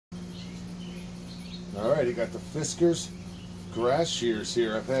Alright, you got the Fiskars grass shears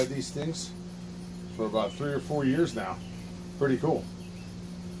here. I've had these things for about 3 or 4 years now. Pretty cool.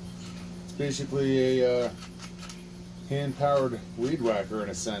 It's basically a hand-powered weed whacker in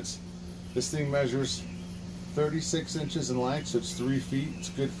a sense. This thing measures 36 inches in length, so it's 3 feet. It's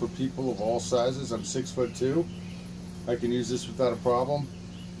good for people of all sizes. I'm 6'2". I can use this without a problem.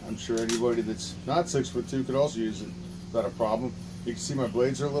 I'm sure anybody that's not 6'2" could also use it without a problem. You can see my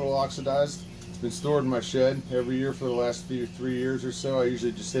blades are a little oxidized. It's been stored in my shed every year for the last 3 years or so. I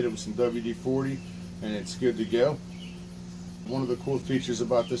usually just hit it with some WD-40 and it's good to go. One of the cool features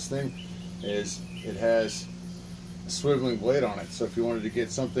about this thing is it has a swiveling blade on it. So if you wanted to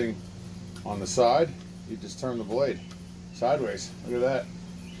get something on the side, you just turn the blade sideways. Look at that.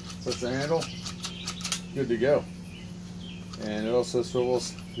 That's the handle. Good to go. And it also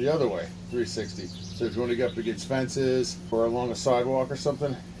swivels the other way, 360. So if you want to get up against fences or along a sidewalk or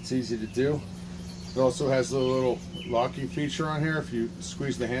something, it's easy to do. It also has a little locking feature on here. If you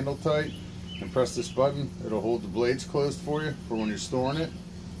squeeze the handle tight and press this button, it'll hold the blades closed for you for when you're storing it,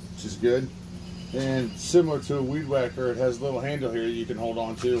 which is good. And similar to a weed whacker, it has a little handle here you can hold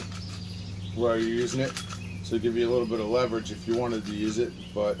on to while you're using it. So give you a little bit of leverage if you wanted to use it,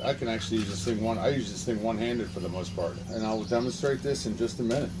 but I can actually use this thing I use this thing one-handed for the most part, and I'll demonstrate this in just a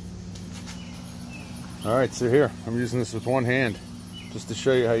minute. All right, so here I'm using this with one hand just to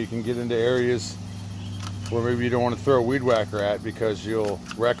show you how you can get into areas where maybe you don't want to throw a weed whacker at because you'll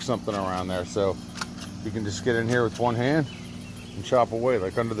wreck something around there. So you can just get in here with one hand and chop away.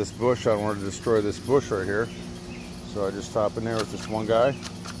 Like under this bush, I don't want to destroy this bush right here, so I just hop in there with this one guy,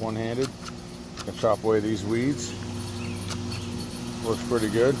 one-handed. Can chop away these weeds. Works pretty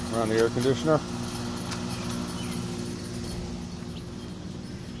good around the air conditioner.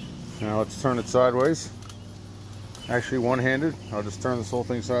 Now let's turn it sideways. Actually one-handed. I'll just turn this whole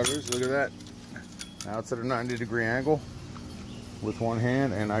thing sideways. Look at that. Now it's at a 90-degree angle with one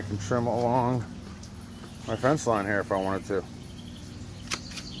hand, and I can trim along my fence line here if I wanted to.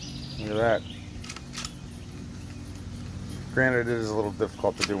 Look at that. Granted, it is a little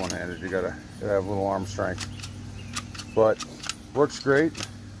difficult to do one-handed. You gotta have a little arm strength, but works great.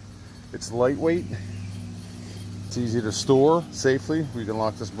 It's lightweight. It's easy to store safely. We can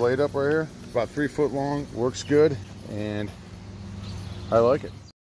lock this blade up right here. About 3 foot long. Works good, and I like it.